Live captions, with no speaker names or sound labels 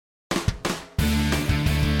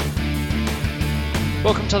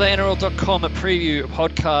Welcome to the NRL.com preview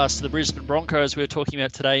podcast of the Brisbane Broncos we're talking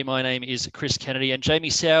about today. My name is Chris Kennedy and Jamie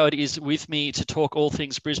Soward is with me to talk all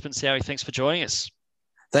things Brisbane. Sowie, thanks for joining us.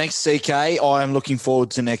 Thanks, CK. I am looking forward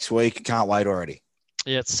to next week. Can't wait already.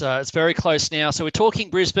 Yeah, it's very close now. So we're talking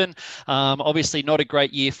Brisbane. Obviously not a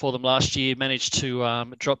great year for them last year. Managed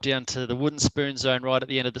to drop down to the wooden spoon zone right at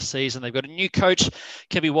the end of the season. They've got a new coach,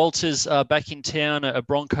 Kevin Walters, back in town, a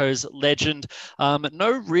Broncos legend.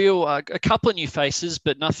 A couple of new faces,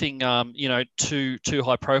 but nothing, too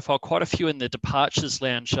high profile. Quite a few in the departures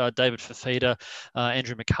lounge. David Fafita,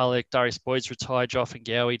 Andrew McCulloch, Darius Boyd's retired, Joff and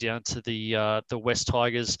Gowie down to the West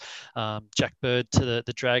Tigers, Jack Bird to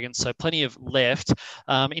the Dragons. So plenty of left.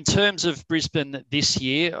 In terms of Brisbane this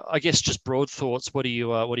year, I guess just broad thoughts. What are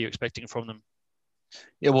you expecting from them?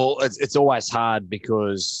 Yeah, well, it's always hard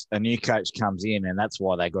because a new coach comes in and that's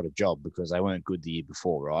why they got a job, because they weren't good the year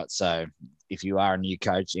before, right? So if you are a new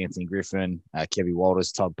coach, Anthony Griffin, Kevin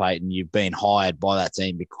Walters, Todd Payton, you've been hired by that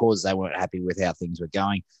team because they weren't happy with how things were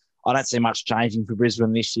going. I don't see much changing for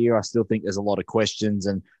Brisbane this year. I still think there's a lot of questions,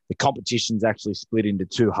 and the competition's actually split into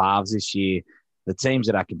two halves this year. The teams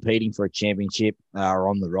that are competing for a championship are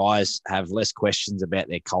on the rise, have less questions about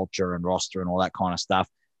their culture and roster and all that kind of stuff.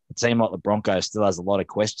 A team like the Broncos still has a lot of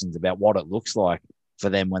questions about what it looks like for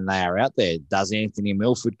them when they are out there. Does Anthony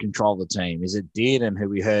Milford control the team? Is it Dearden, who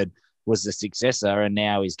we heard was the successor, and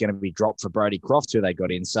now he's going to be dropped for Brodie Croft, who they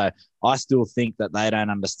got in? So I still think that they don't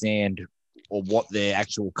understand or what their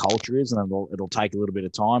actual culture is, and it'll take a little bit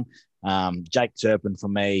of time. Jake Turpin, for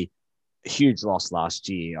me, huge loss last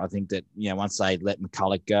year. I think that, once they let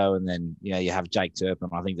McCulloch go and then, you have Jake Turpin,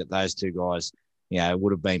 I think that those two guys,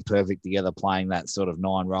 would have been perfect together playing that sort of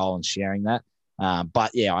 9 role and sharing that. I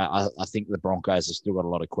think the Broncos have still got a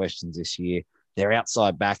lot of questions this year. Their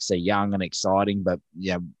outside backs are young and exciting, but,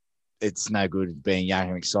 it's no good being young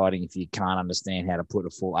and exciting if you can't understand how to put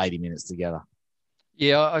a full 80 minutes together.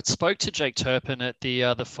 Yeah, I spoke to Jake Turpin at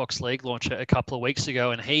the Fox League launch a couple of weeks ago,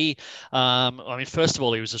 and he, first of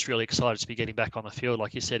all, he was just really excited to be getting back on the field.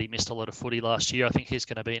 Like you said, he missed a lot of footy last year. I think he's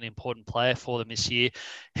going to be an important player for them this year.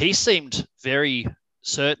 He seemed very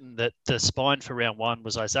certain that the spine for round one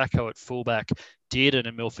was Isacco at fullback, Dearden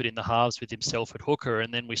and Milford in the halves with himself at hooker.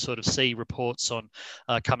 And then we sort of see reports on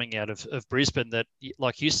coming out of Brisbane that,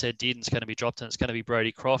 like you said, Dearden's going to be dropped and it's going to be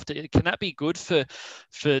Brodie Croft. Can that be good for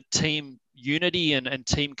team unity and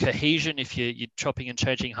team cohesion if you're chopping and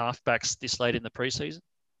changing halfbacks this late in the preseason?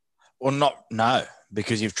 Well, no,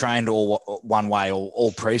 because you've trained all one way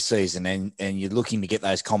all preseason, and you're looking to get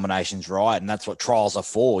those combinations right, and that's what trials are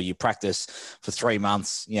for. You practice for 3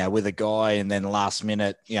 months, with a guy, and then last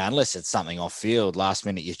minute, unless it's something off field, last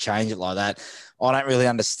minute you change it like that. I don't really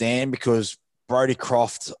understand, because Brodie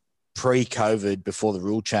Croft pre-COVID, before the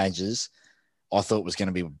rule changes, I thought was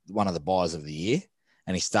going to be one of the buys of the year,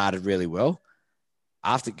 and he started really well.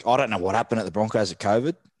 I don't know what happened at the Broncos at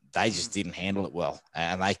COVID. They just didn't handle it well,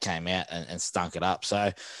 and they came out and stunk it up.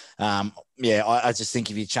 So, I just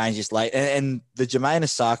think if you change this late, and the Jermaine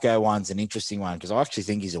Asako one's an interesting one, because I actually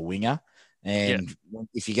think he's a winger. And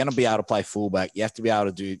if you're going to be able to play fullback, you have to be able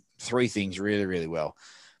to do 3 things really, really well.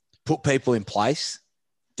 Put people in place,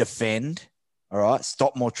 defend, all right,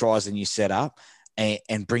 stop more tries than you set up,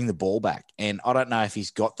 and bring the ball back. And I don't know if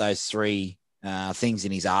he's got those 3 things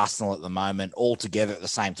in his arsenal at the moment all together at the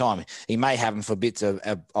same time. He may have them for bits of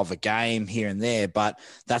a game here and there, but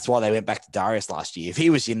that's why they went back to Darius last year. If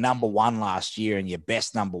he was your number 1 last year and your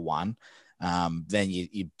best number 1, then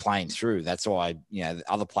you're playing through. That's why, the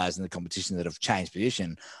other players in the competition that have changed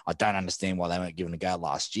position, I don't understand why they weren't given a go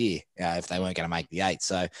last year if they weren't going to make the 8.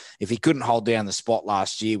 So if he couldn't hold down the spot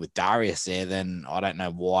last year with Darius there, then I don't know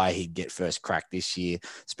why he'd get first crack this year,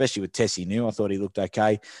 especially with Tessie New. I thought he looked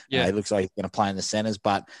okay. Yeah, he looks like he's going to play in the centres,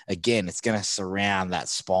 but again, it's going to surround that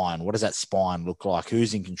spine. What does that spine look like?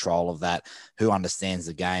 Who's in control of that? Who understands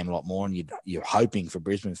the game a lot more? And you're hoping for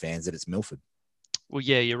Brisbane fans that it's Milford. Well,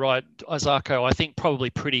 yeah, you're right. Isacco, I think probably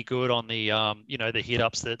pretty good on the, the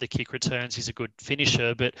hit-ups, the kick returns. He's a good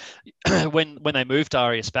finisher. But when they moved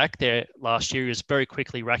Darius back there last year, he was very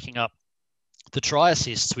quickly racking up the try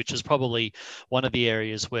assists, which is probably one of the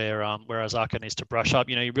areas where Isacco needs to brush up.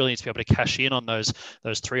 You really need to be able to cash in on those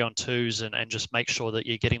 3-on-2s and just make sure that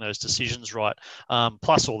you're getting those decisions right.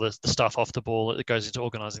 Plus all the stuff off the ball that goes into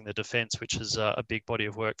organising the defence, which is a big body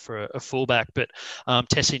of work for a fullback. But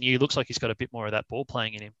Tessie New looks like he's got a bit more of that ball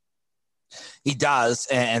playing in him. He does,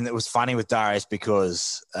 and it was funny with Darius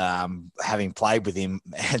because having played with him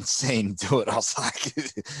and seen him do it, I was like,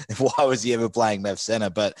 why was he ever playing left centre?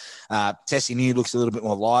 But Tessie New looks a little bit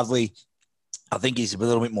more lively. I think he's a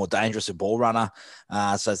little bit more dangerous a ball runner.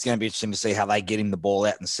 So it's going to be interesting to see how they get him the ball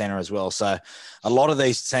out in the centre as well. So a lot of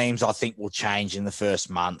these teams, I think, will change in the first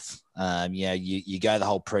month. You go the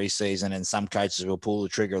whole preseason, and some coaches will pull the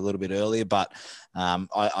trigger a little bit earlier. But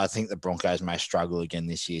I think the Broncos may struggle again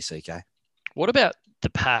this year, CK. What about the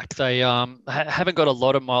pack? They haven't got a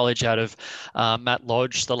lot of mileage out of Matt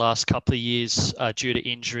Lodge the last couple of years due to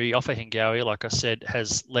injury. Offa Hingawi, like I said,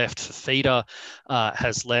 has left. Fafita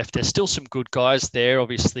has left. There's still some good guys there.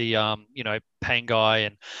 Obviously,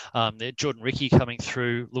 Pangai and Jordan Ricky coming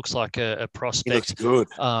through looks like a prospect. He looks good.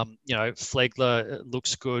 Flegler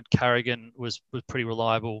looks good. Carrigan was pretty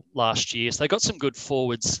reliable last year. So they got some good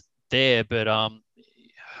forwards there. But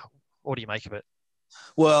what do you make of it?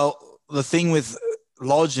 Well, the thing with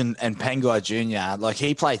Lodge and Pangai Jr., like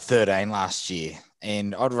he played 13 last year,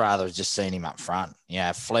 and I'd rather have just seen him up front.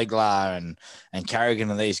 Flegler and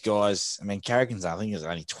Carrigan and these guys. I mean, Carrigan's, I think he was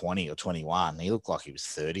only 20 or 21. He looked like he was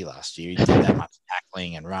 30 last year. He did that much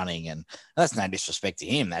tackling and running, and that's no disrespect to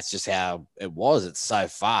him. That's just how it was. It's so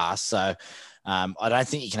fast. So I don't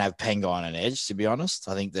think you can have Pangai on an edge, to be honest.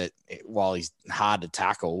 I think that while he's hard to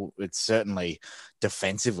tackle, it's certainly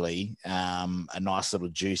defensively a nice little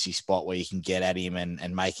juicy spot where you can get at him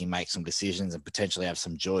and make him make some decisions and potentially have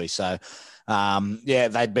some joy. So,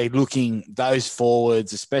 they'd be looking, those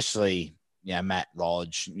forwards, especially, Matt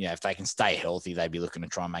Lodge, if they can stay healthy, they'd be looking to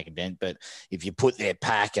try and make a dent. But if you put their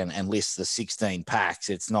pack and list the 16 packs,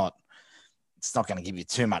 it's not going to give you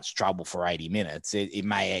too much trouble for 80 minutes. It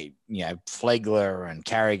may, Flegler and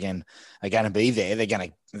Carrigan are going to be there.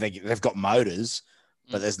 They've got motors,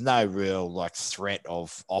 but there's no real threat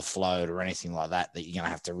of offload or anything like that you're going to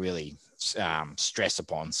have to really stress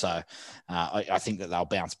upon. So I think that they'll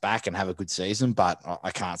bounce back and have a good season, but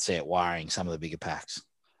I can't see it worrying some of the bigger packs.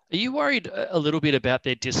 Are you worried a little bit about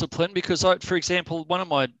their discipline? Because, for example, one of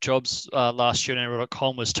my jobs last year at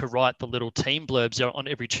NRL.com was to write the little team blurbs on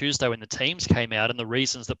every Tuesday when the teams came out and the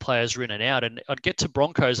reasons that players were in and out. And I'd get to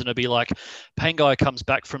Broncos and it'd be like, Pangai comes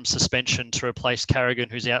back from suspension to replace Carrigan,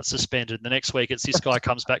 who's out suspended. And the next week, it's this guy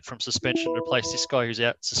comes back from suspension to replace this guy who's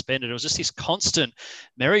out suspended. It was just this constant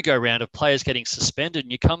merry-go-round of players getting suspended.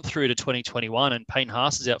 And you come through to 2021 and Payne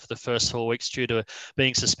Haas is out for the first 4 weeks due to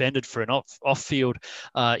being suspended for an off-field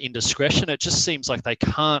indiscretion. It just seems like they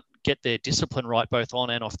can't get their discipline right both on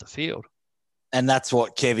and off the field. And that's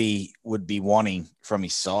what Kevy would be wanting from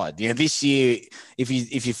his side. This year, if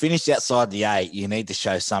you finish outside the 8, you need to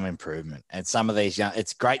show some improvement. And some of these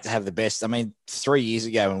it's great to have the best. I mean, 3 years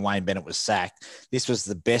ago when Wayne Bennett was sacked, this was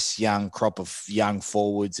the best young crop of young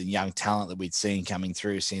forwards and young talent that we'd seen coming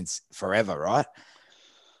through since forever, right?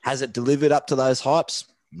 Has it delivered up to those hypes?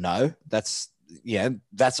 No, that's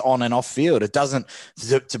on and off field. It doesn't,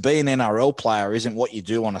 to be an NRL player isn't what you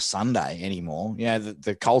do on a Sunday anymore.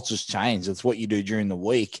 The culture's changed. It's what you do during the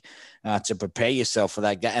week to prepare yourself for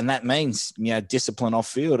that game. And that means, discipline off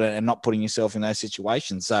field and not putting yourself in those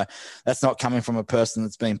situations. So that's not coming from a person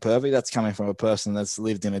that's been perfect. That's coming from a person that's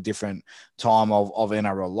lived in a different time of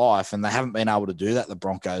NRL life. And they haven't been able to do that, the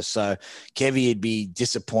Broncos. So Kevy would be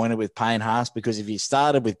disappointed with Payne Haas, because if you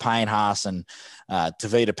started with Payne Haas and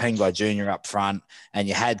Tavita Pangai Jr. up front, and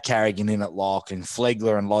you had Carrigan in at lock, and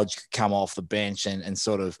Flegler and Lodge could come off the bench and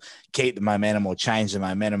sort of keep the momentum or change the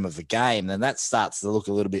momentum of the game, then that starts to look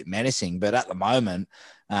a little bit menacing. But at the moment,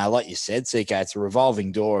 like you said, CK, it's a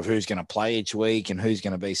revolving door of who's going to play each week and who's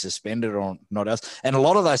going to be suspended or not else. And a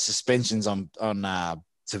lot of those suspensions on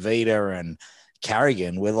Tavita and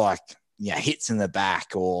Carrigan were hits in the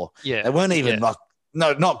back, or they weren't even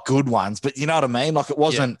not good ones, but you know what I mean? It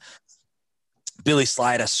wasn't Billy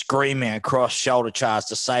Slater screaming across shoulder charge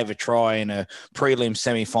to save a try in a prelim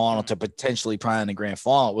semi-final to potentially play in the grand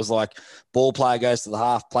final. It was like ball player goes to the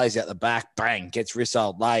half, plays out the back, bang, gets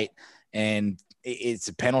whistled late, and it's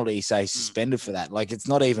a penalty, say, suspended for that. It's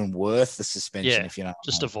not even worth the suspension, if you know.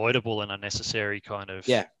 Just avoidable and unnecessary kind of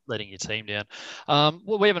letting your team down.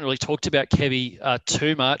 We haven't really talked about Kevy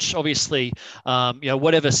too much. Obviously,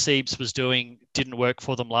 whatever Siebes was doing didn't work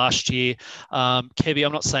for them last year. Kevy,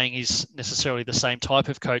 I'm not saying he's necessarily the same type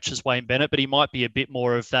of coach as Wayne Bennett, but he might be a bit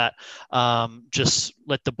more of that just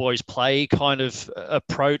let the boys play kind of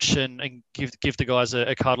approach and give the guys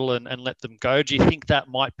a cuddle and let them go. Do you think that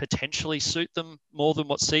might potentially suit them more than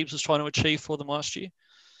what Siebes was trying to achieve for them last year?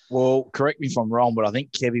 Well, correct me if I'm wrong, but I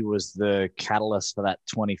think Kevy was the catalyst for that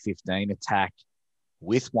 2015 attack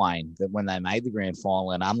with Wayne, that when they made the grand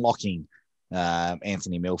final and unlocking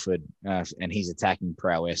Anthony Milford and his attacking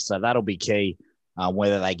prowess. So that'll be key,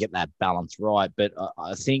 whether they get that balance right. But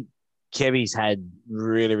I think Kevy's had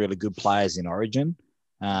really, really good players in Origin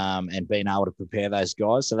and been able to prepare those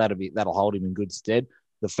guys. So that'll hold him in good stead.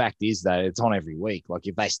 the fact is, though, it's on every week. Like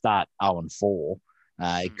if they start 0-4,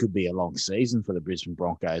 it could be a long season for the Brisbane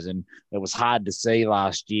Broncos. And it was hard to see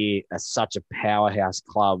last year as such a powerhouse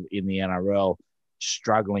club in the NRL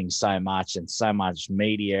struggling so much and so much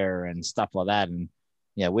media and stuff like that. And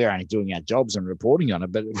we're only doing our jobs and reporting on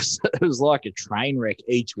it, but it was like a train wreck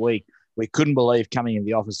each week. We couldn't believe coming in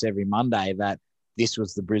the office every Monday that this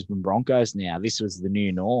was the Brisbane Broncos now. This was the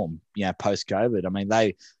new norm, post-COVID. I mean,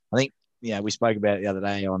 I think, we spoke about it the other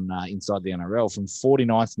day on Inside the NRL. From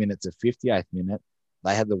 49th minute to 58th minute,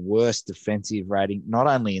 they had the worst defensive rating, not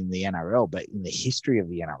only in the NRL, but in the history of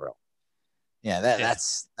the NRL.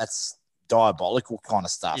 That's diabolical kind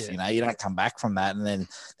of stuff. Yeah. You don't come back from that. And then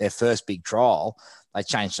their first big trial, they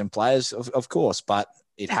changed some players, of course, but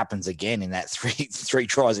it happens again in that three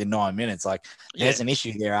tries in 9 minutes. Like there's an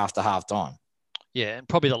issue there after half time. Yeah, and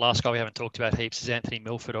probably the last guy we haven't talked about heaps is Anthony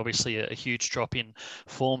Milford. Obviously, a huge drop in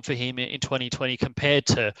form for him in 2020 compared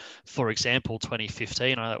to, for example,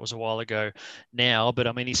 2015. I know that was a while ago now, but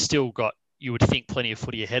I mean, he's still got, you would think, plenty of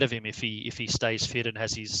footy ahead of him if he stays fit and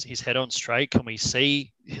has his head on straight. Can we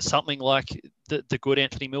see something like the good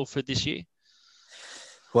Anthony Milford this year?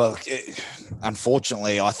 Well,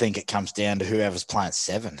 unfortunately, I think it comes down to whoever's playing at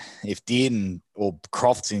 7. If Dearden or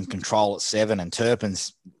Croft's in control at 7 and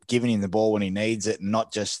Turpin's giving him the ball when he needs it,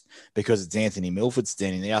 not just because it's Anthony Milford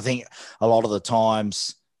standing there. I think a lot of the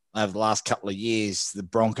times over the last couple of years, the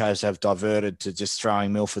Broncos have diverted to just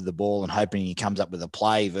throwing Milford the ball and hoping he comes up with a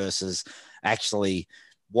play versus actually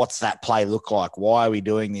what's that play look like? Why are we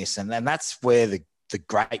doing this? And that's where the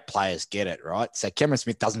great players get it, right? So Cameron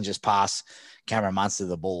Smith doesn't just pass Cameron Munster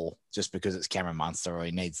the ball just because it's Cameron Munster or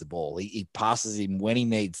he needs the ball. He passes him when he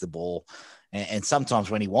needs the ball and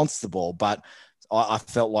sometimes when he wants the ball. But I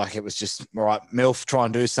felt like it was just, all right, Milf, try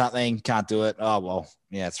and do something, can't do it. Oh, well,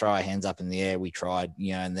 throw our hands up in the air. We tried,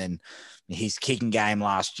 and then his kicking game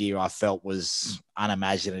last year I felt was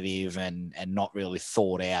unimaginative and not really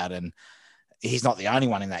thought out. And he's not the only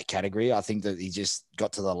one in that category. I think that he just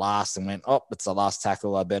got to the last and went, oh, it's the last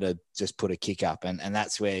tackle. I better just put a kick up. And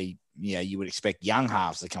that's where, you would expect young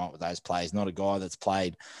halves to come up with those plays, not a guy that's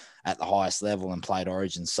played at the highest level and played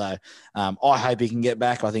Origin. So I hope he can get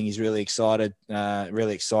back. I think he's really excited,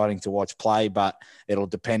 really exciting to watch play, but it'll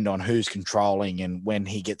depend on who's controlling and when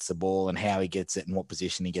he gets the ball and how he gets it and what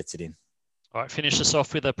position he gets it in. All right, finish us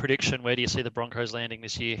off with a prediction. Where do you see the Broncos landing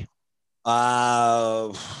this year?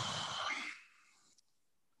 They'll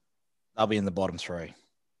be in the bottom 3.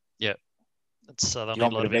 Yeah. You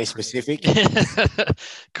want me to be specific?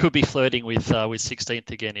 Could be flirting with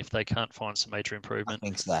 16th again if they can't find some major improvement.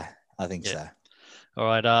 I think so. All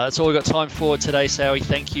right. That's all we've got time for today, Sowie.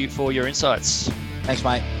 Thank you for your insights. Thanks,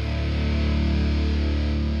 mate.